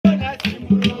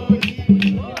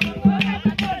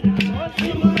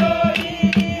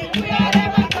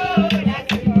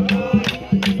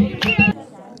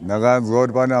Nakanzwa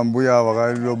kuti pane ambuya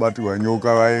vakatobatwa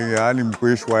nyoka yani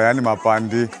mkweshwa yani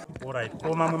mapande. Alright,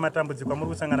 koma mamwe matambudziko muri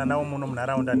kusangana nawo muno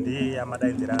munharaunda ndiye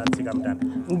amadaidzira Tsika mutanda.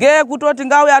 Ngekutoti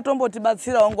ngauya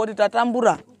atombotibatsirawo ngoti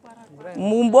tatambura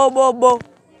mubobobo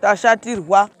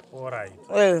tashatirwa.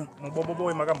 Alright. Mubobobo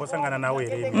we makambosangana nawo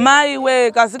here. Mai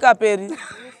we kasikaperi.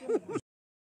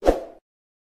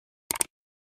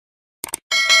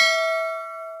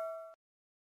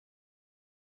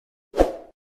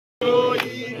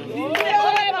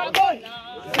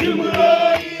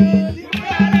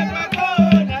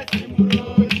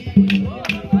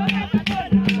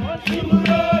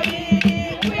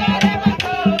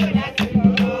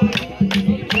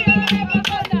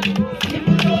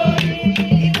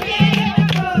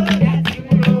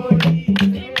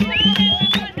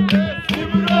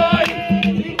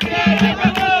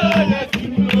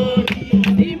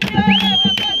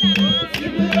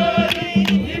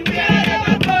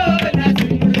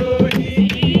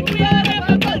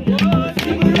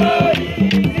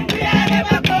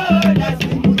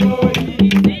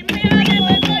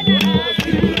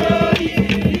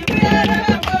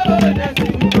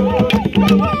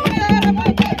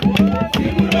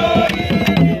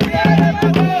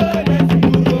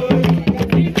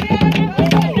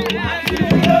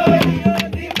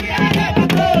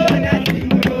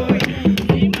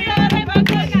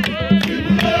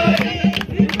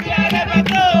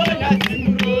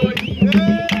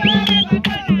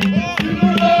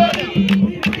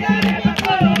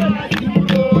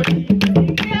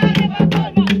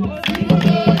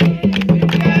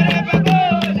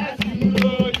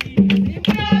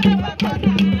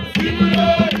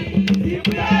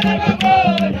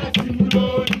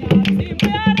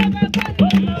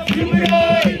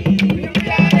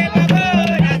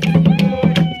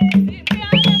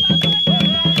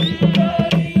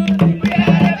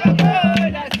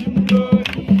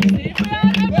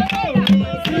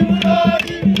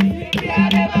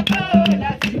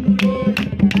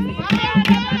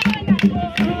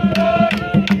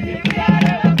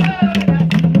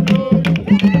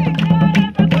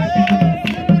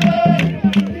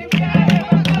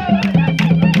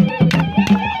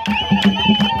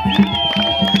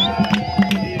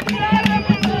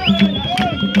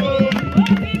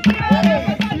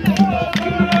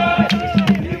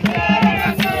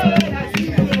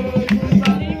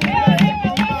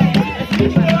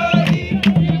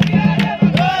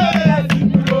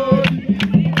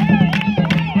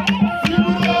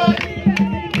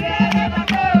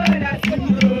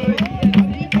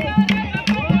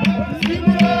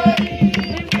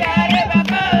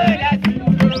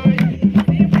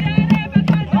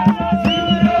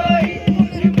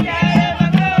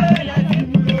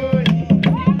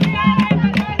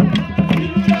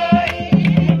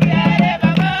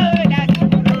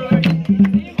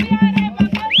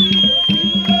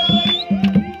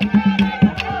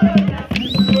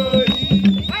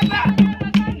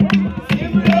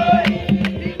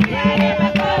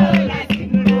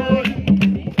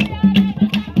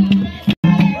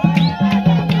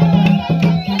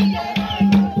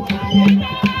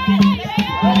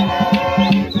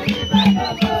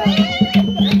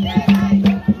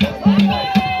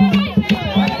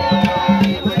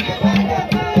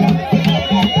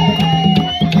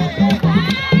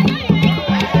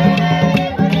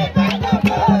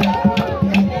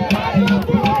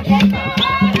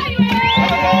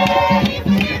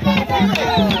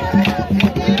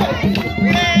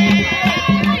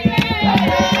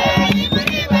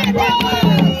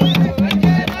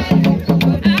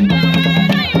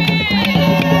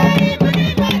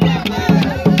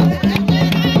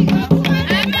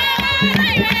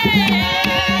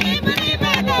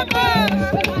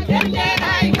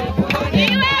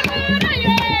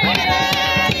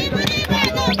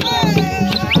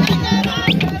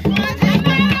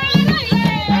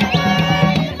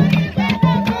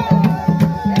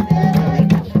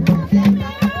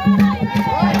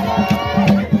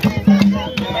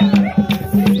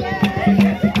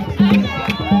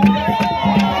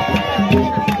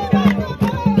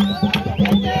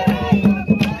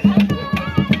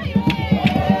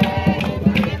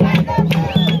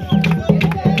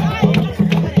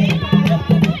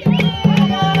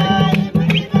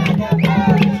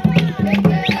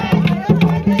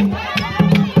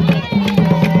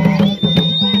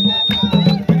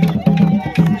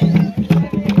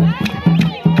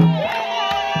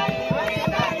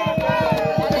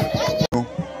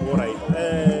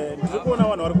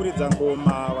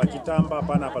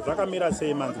 Zvakamira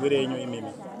sei manzwire enyu imimi?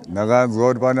 Ndakanzwa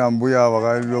kuti pane ambuya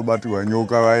vakabatirwa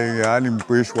nyoka yani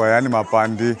mkweshwa yani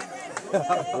mapande.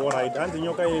 Alright, hanzi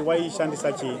nyoka iyi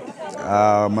waishandisa chii?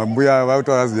 Mambuya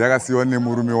vaitaura kuti yakasiyiwa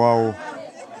nemurume wavo.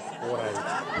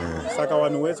 Alright. Saka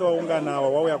vanhu vese vaungana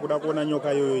wauya kuda kuona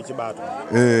nyoka iyoyo ichibatwa?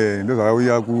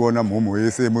 Ndozvakauya kuona mhomho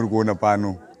yese muri kuona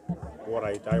pano.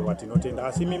 Alright, aiwa tinotenda.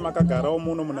 Asi imi makagarawo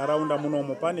muno munharaunda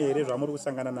munomu, pane here zvamuri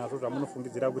kusangana nazvo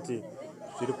zvamunofungidzira kuti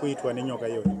zviri kuitwa nenyoka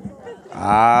iyoyo?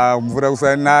 Mvura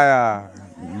kusanaya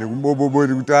nekubobobo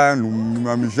iri kuita anhu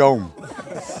mumamisha umu.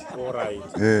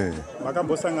 Alright.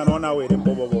 Makambosanganawo nawo here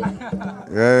mubobobo?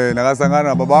 Ndakasangana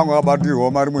nababa vangu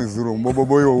akabatirwawo mari mwezuro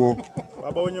mubobobo iwowo.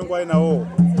 Baba wenyongo ainawo?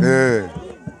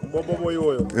 Mubobobo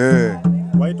iwoyo?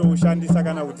 Waitoushandisa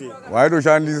kana kuti?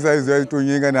 Waitoshandisa izvo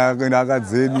aitonyenga neaka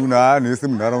dzedu neanhu ese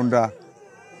munharaunda.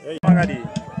 Makadi?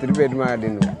 Tiri pedu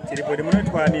makadino. Tiri pedu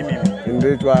munoitwa nini?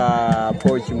 Ndoitwa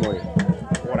pochi moyo.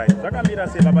 Alright. Zvakamira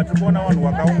sei baba, tiri kuona vanhu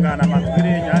vakaungana, manzwire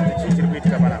enyu hanzi chii chiri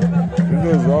kuitika panapa?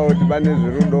 Ndinozwawo kuti pane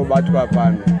zvirundo batwa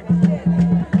pano.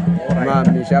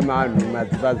 Mamisha maanhu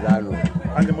madzipadzano.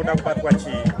 Hanzi muda kubatwa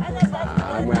chii?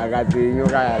 Amwe akati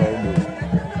nyoka yaredu.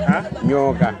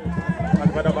 Nyoka.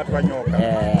 Hanzi muda kubatwa nyoka?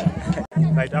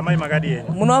 Right, amai makadi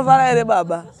henyu? Munofara here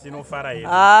baba? Tinofara here.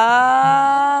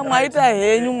 Mwaita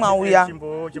henyu mwauya.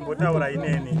 Chimbotaura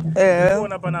ineni.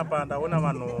 Kuona panapa ndaona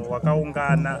vanhu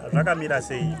vakaungana. Zvakamira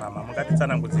sei mama?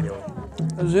 Mungatitsanangudzirewo.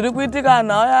 Zviri kuitika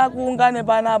nhau yakuungane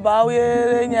panapa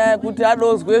auye nyaya yekuti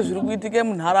adozwe zviri kuitike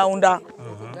munharaunda.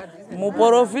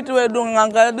 Muprofiti wedu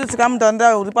ng'anga yedu Tsika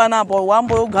mutanda uri panapa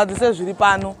wambougadzise zviri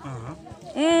pano.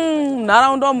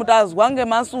 Nharaunda mutazwa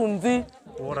ngemasunzi.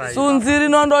 Sunzi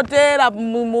rinondotera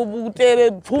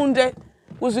mutere pfunde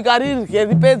kusvika rirye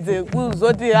ripedze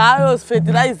kuzoti hayo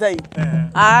fertilizer iyi.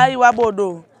 Aiwa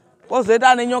bodo.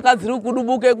 Kozoita nenyoka dziri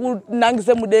kudubuke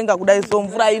kunangise mudenga kudai so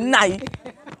mvura inayi.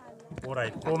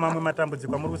 Alright. Ko mamwe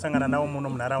matambudziko muri kusangana nawo muno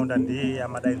munharaunda ndiye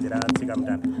amadaidzira Tsika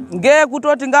mutanda?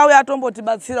 Ngekutoti ngauya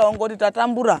atombotibatsirawo ngoti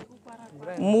tatambura.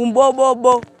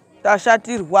 Mubobobo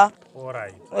tashatirwa.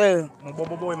 Alright.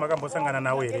 Mubobobo we makambosangana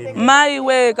nawo here? Mai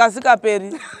we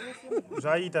kasikaperi.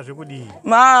 Zvaita zvekudii?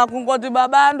 Kungoti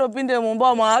baba andopinde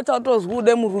mumba umo achatozwi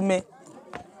ude murume.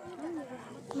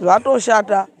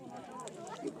 Zvatoshata.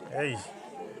 Hey.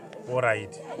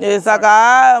 Alright.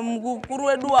 Saka mukuru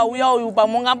wedu wauya uyu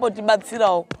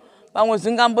pamungambotibatsirawo. Pamwe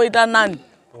zvingamboita nani.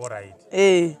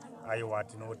 Alright. Aiwa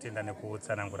tinotenda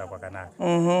nekutsanangura kwakanaka.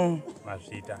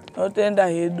 Mazvita. Totenda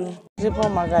hedu. Ndipo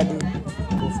makadi.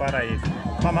 Kufara hedu.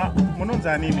 Mama,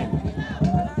 munonzani imi?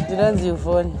 Ndinonzi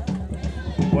Yvonne.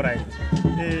 Alright.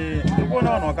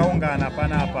 Ndikuona vanhu vakaungana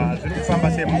panapa, zviri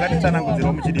kufamba sei?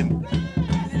 Mungatitsanangudzirewo muchidimbu?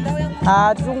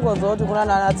 Tikungodzwa kuti kuna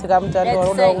nana Tsika mutanda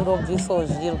varoda kundobvisawo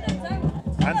zviro.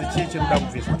 Hanzi chii chiri kuda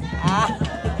kubviswa?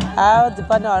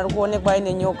 Dzipana vari kuonekwa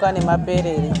ine nyoka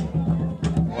nemaperere.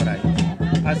 Alright.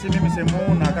 Asi mimi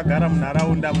semunhu akagara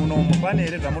munharaunda munomu, pane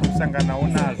here zvamuri kusanganawo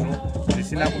nazvo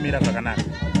zvisina kumira zvakanaka?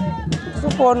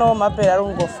 Tiri kuonawo maperere ari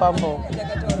kungofambawo.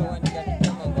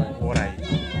 Alright.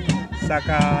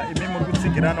 Saka imi muri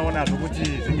kutsigiranawo nazvo kuti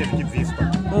zvinge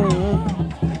zvichibviswa?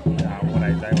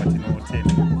 Alright, aiwa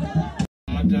tinotenda.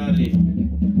 Matare.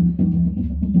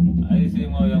 Aise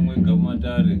mwauya mwega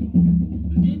mumatare.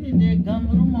 Ndini ndega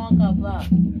murume wakafa.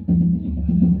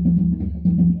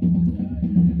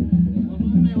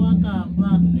 Murume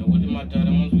wakafa. Nekuti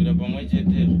matare munzwira pamwe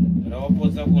chete.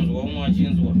 Rawapotsa kunzwa umwe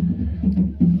achinzwa.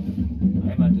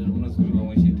 Hai matare unozwira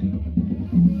pamwe chete.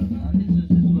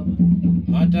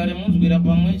 Matare munzwira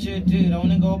pamwe chete.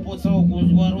 Raunenge wapotsawo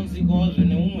kunzwa ronzikawo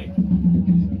zvine umwe.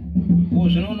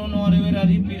 Zvinonono warevera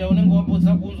ripi raunenge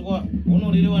wapotsa kunzwa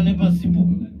unoririwa nepasipo.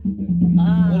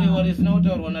 Urewa risina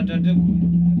kutaurwa natateko.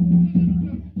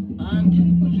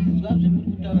 Handiri kuzvinzwa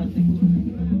zvemuri kutaura sekuru.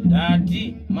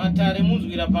 Ndati matare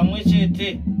munzwira pamwe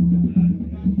chete.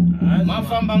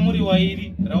 Mafamba muri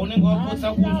wairi raunenge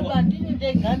wapotsa kunzwa. Handini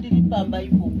ndega ndiri pamba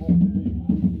ipopo.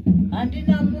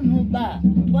 Handina munhu ba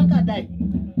twakadai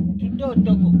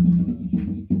tutotoko.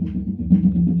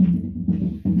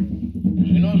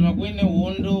 Zvinozva kuine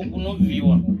hondo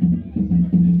kunobviwa.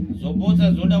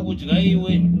 Zopotsa zoda kudya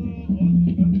iwe.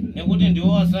 Nekuti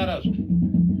ndiwo wasarazvo.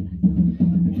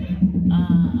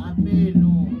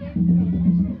 Apeno.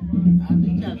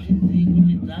 Handichavizii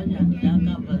kuti dzanya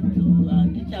ndakabva dzuva.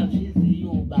 Handichavizii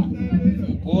ba.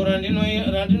 Kora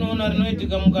randinoona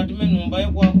rinoitika mukati menhumba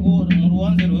yekwako,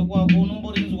 muruwanze rwekwako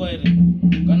unomborinzwa here?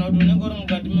 Kana kuti unenge uri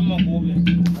mukati memakope?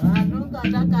 Nonga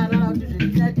takarara kuti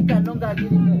zvichaitika nonga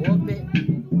ndiri muhope.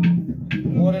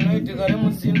 Kora rinoitika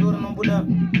remutsindo rinombuda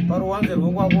paruwanze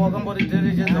rwekwako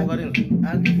wakamboricherechedza ukarinzwa?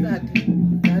 Handisati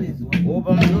ndarizwa.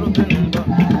 Pamusoro penhumba.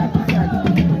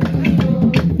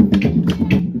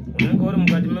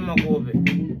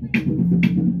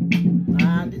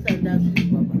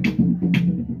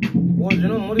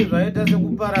 yakaita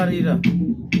sekupararira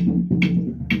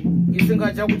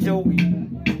isingachakucheuki.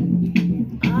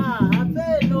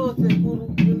 Apeno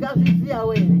sekuru ndingazviziya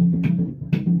were.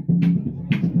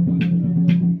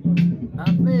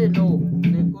 Apeno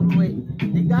sekuru we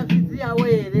ndingazviziya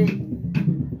were.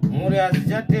 Mhuri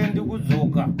hadzichatendi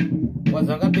kudzoka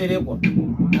kwadzakaberekwa.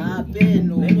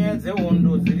 Apeno nenyaya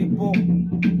dzehondo dziripo.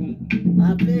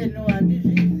 Apeno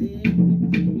handizviziyi.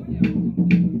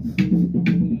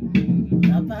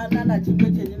 Hapana na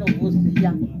chimwe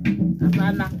chendinokuziya.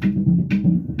 Hapana.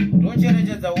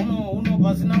 Ndocherechedza uno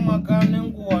pasina mwaka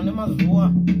nenguva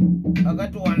nemazuva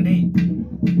akati wandei.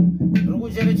 Ndiri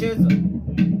kucherechedza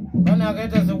pane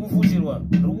akaita sekufushirwa.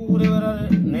 Ndiri kukurevera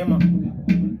nhema.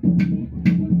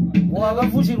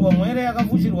 Akafushirwa mwere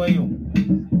yakafushirwa iyo.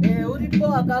 Uripo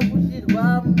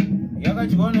akafushirwa.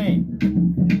 Yakadyiwa nei?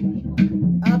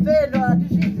 Apeno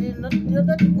handizviziyi.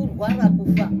 Ndinototi kurwara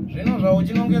kufa. Zvino zvavo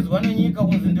chinongedzwa nenyika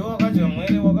kunzi ndiwo wakadya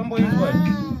mwere wakamboizwa.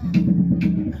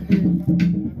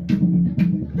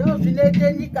 Ndio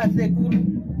zvinoite nyika sekuru.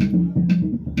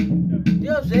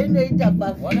 Ndio zveinoita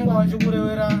pasi. Vanenge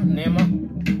vachikurevera nhema.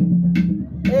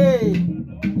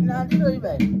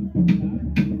 Nandinoiba.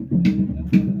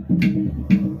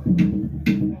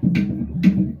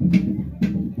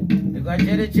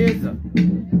 Ndikacherechedza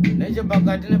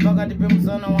nechepakati nepakati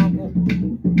pemusana wako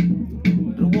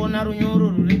ndiri kuona runyoro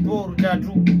ruripo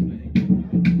rutatu.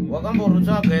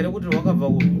 Wakamborutsvaga here kuti rwakabva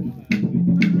kupi?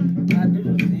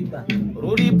 Handinoziba.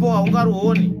 Ruripo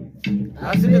haungaruoni.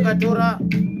 Asi ndikatora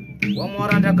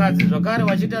wamwarandakadzi zvakare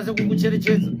vachiita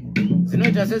sekukucherechedza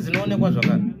dzinoita sedzinoonekwa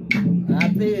zvakare.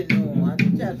 Apeno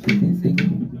handichazvizi.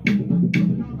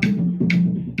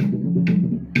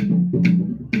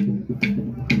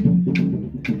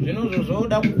 Zvinozvo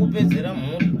zvoda kukupedzera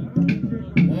mhuri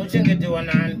unochengetewa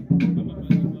nani,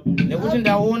 nekuti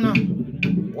ndaona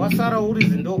wasara uri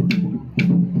zindoka.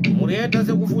 Mhuri yaita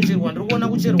sekufushirwa. Ndiri kuona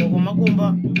kucherwa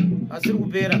kwamakomba asiri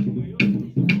kupera.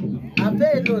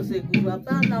 Apeno sekuru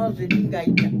hapanawo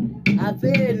zvendingaita.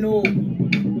 Apeno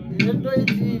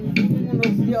ndinotoiti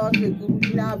munoziyawo sekuru.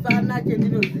 Hapana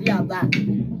chendinoziya ba.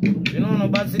 Zvino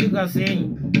unobatsirika sei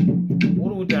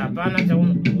uri kuti hapana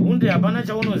chauno hunde hapana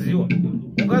chaunoziwa?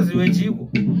 Ungaziwe chiko?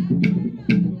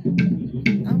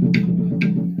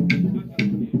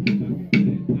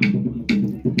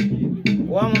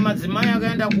 Wamwe madzimai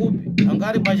akaenda kupi?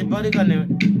 Angari pachiparika newe?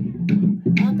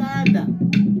 Akaenda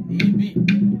ipi?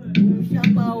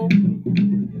 mushambawo.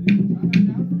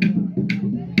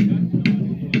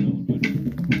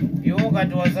 Iwo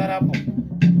ukati wasarapo?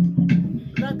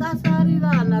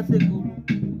 Ndakasarirana sekuru.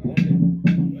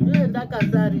 Ndiye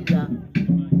ndakasarira.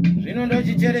 Zvino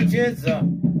ndochicherechedza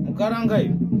mukaranga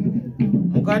iyo.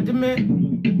 Mukati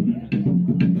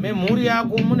memhuri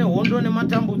yako mune hondo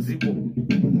nematambudziko.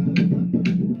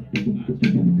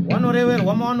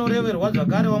 Wanoreverwa mawanoreverwa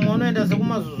zvakare. Vamwe vanoenda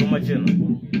sekumazuzu machena.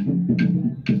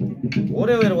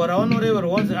 Woreverwa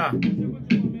ravanoreverwa wanzi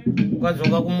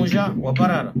ukadzoka kumusha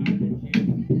waparara.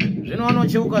 Zvino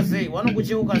wanocheuka sei?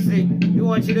 Wanokucheuka sei? Iwo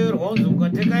wachireverwa wanzi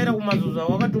ukatekaira kumazuzu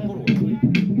awakatumburwa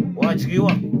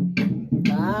wadyiwa.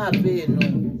 Apeno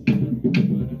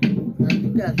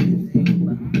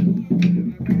handingazviziva.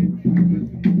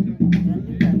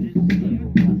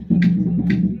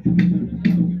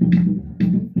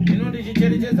 Zvino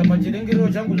ndichicherechedza pachiringiriro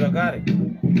changu zvakare.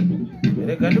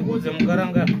 Rega ndikuudze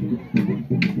mukaranga.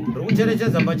 Ndiri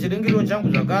kucherechedza pachiringiriro changu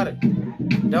zvakare.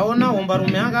 Ndaona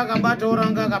hombarume anga akabata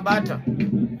oranga akabata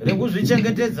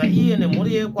rekuzvichengetedza iye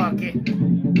nemhuri yekwake,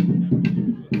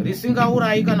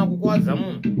 risingaurayi kana kukuwadza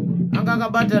munhu. Anga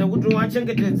akabata rekuti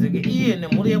achengetedzeke iye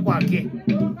nemhuri yekwake.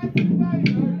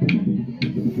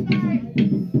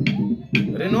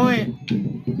 Rinove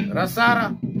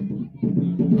rasara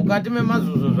mukati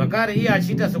memazuzo zvakare iye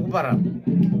achiita sekuparara.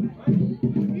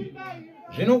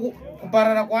 Zvino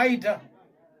kuparara kwaaita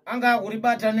anga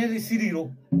akuribata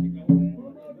nerisiriro.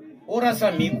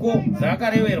 Orasa mhiko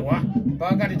dzaakareverwa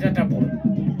paakati tatapura.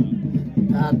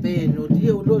 Apeno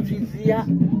ndiye unozviziya.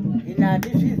 Ina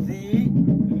handizviziyi.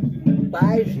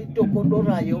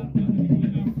 Kwaizvitokodorayo.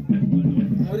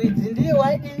 Muridzi ndiye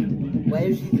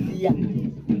waizviziya.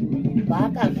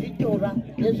 Paakazvitora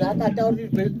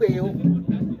nezvaakataurirweyo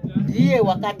ndiye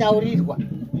wakataurirwa.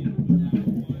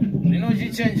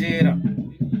 Zvinochichenjera.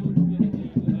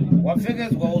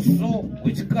 Wapfekedzwa uso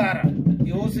hwechikara,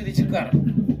 iwe usiri chikara.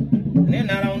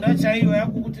 Nenharaunda chaiyo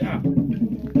yakuti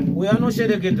uyo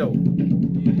anoshereketa.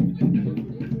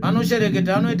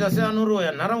 Anoshereketa anoita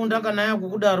seanoroya. Nharaunda kana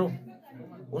yakukudaro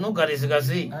unogarisika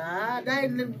sei?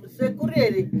 Dai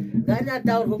sekurere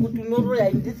nganyataurwe kuti unoroya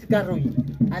ndisikaroyi.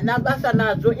 Ana basa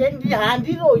nadzo endi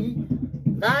handiroyi.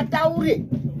 Ngataure.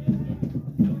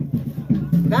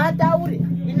 ngataure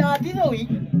ina watinoi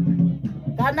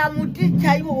kana muti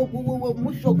chaiwo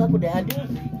mushoka kudai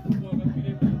handiuzi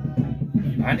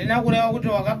handina kureva kuti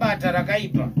wakabata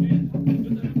rakaipa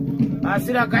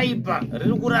asi rakaipa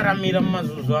riri kuraramira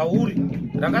mumazuzu auri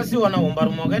rakasiwa nahomba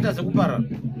rumwe wakaita sekuparara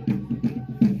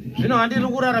zvino handiri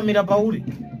kuraramira pauri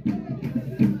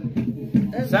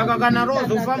saka kana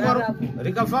rozofamba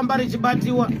rikafamba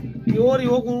richibatiwa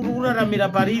iworiwo kuraramira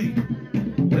pariri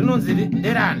rinonzi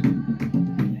nderani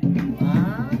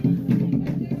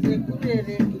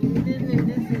sekurere ndini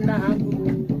ndisina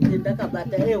hangu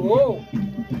ndakabata eho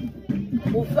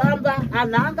kufamba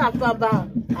anhu angafamba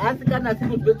asi kana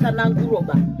sikuzwe tsananguro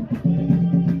ba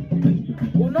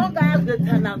unonga azwe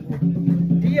tsananguro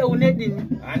ndiye une dini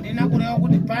handina kureva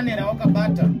kuti pane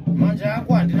rawakabata manja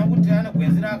ako handina kuti ane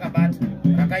gwenzi raakabata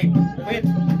rakaipa kwete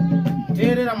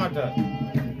teerera matara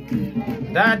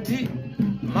ndati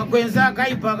magwenzi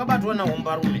akaipa akabatwa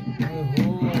nahombarume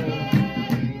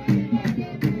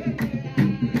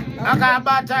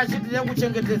akaabata achitire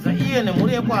kuchengetedza iye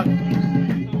nemhuri yekwake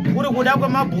kuri kuda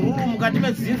kwemabhururu mukati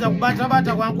medzinza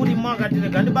kubata-bata kwangu rimo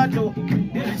akatirega ndibatewo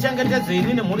ndizvichengetedze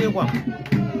ini nemhuri yekwangu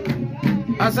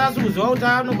asi asi kuziva kuti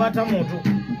anobata moto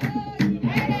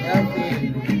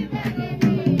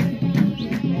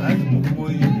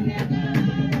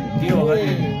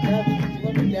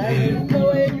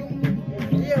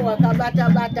ndiye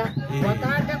wakabata-bata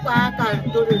wakaanda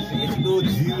kwaakatore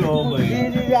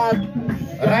zviirira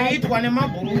raiitwa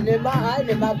nemabhururu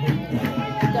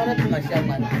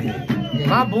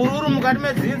mabhururu mukati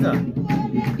medzinza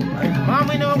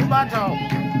mamwine wekubatawo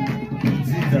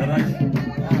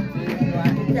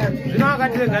zvino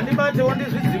akatirega ndibatewo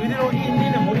ndizvidziviriro ini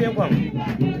nemhuri yekwangu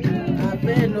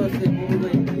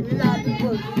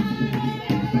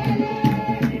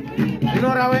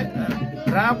zvino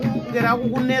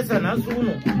rakukunesa nhasi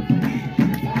uno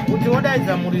kuti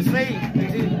wodaidza mhuri sei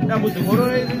kuti dambudziko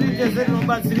riri tese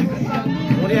rinobatsirika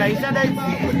mhuri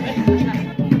haichadaidzikwe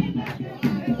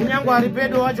kunyange ari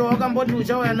pedo wacho wakamboti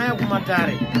uchauya naye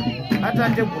kumatare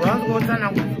atateguru anzwa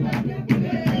utsanangudzo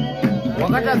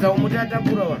wakatadza kumuti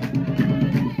atakura vanhu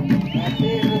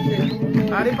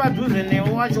ari padhuze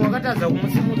newo wacho wakatadza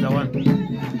kumusimudza vanhu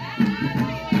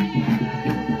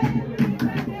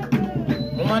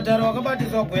mumatare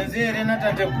wakabatiswa gwenzi here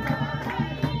natateguru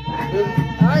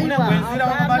une gwenzi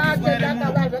rawakabatiswa here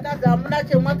amuna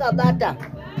chemwakabata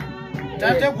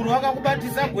tateguru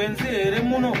wakakubatisa gwenzi here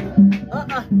muno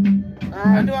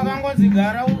handi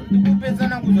wakangonzigara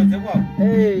ndikupedzana ngudzo dzekwavo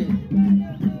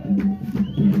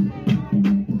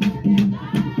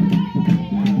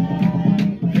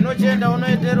zvinochienda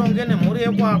unoiteronge nemhuri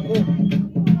yekwako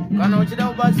kana uchida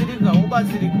kubatsirika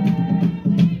ubatsirika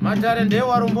matare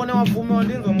ndewarombo wapfumi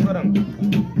wandinzwa mukaranga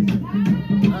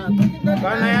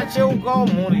kana yacheukawo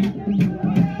mhuri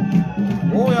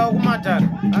wouyawo kumatare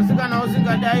asi kana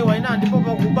usingadai waina handipo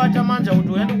pakubata manja kuti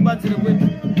uende kubatsire kwetu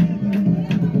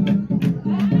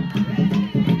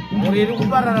mhuri iri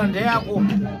kuparara ndeyako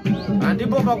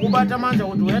handipo pakubata manja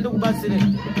kuti uende kubatsire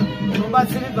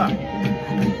unobatsirika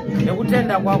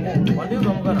nekutenda kwako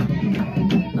wandinzwa mukaranga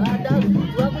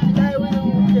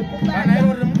kana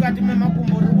iro riri mukati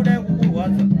memakumbo riri kudai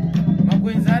kukurwadza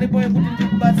magwenzi aripo ekuti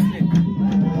ndikubatsire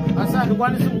asi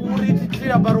handikwanisi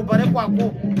kurititira paropa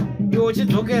rekwako iwe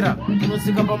uchidzokera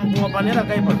unosika pamukuwa pane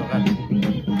rakaipa zvakati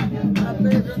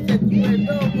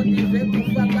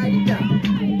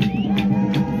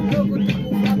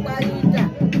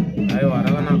aiwa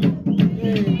rakanaka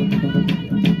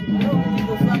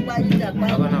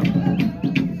rakanaka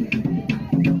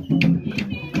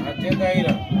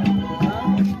atekaira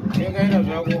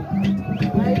zvako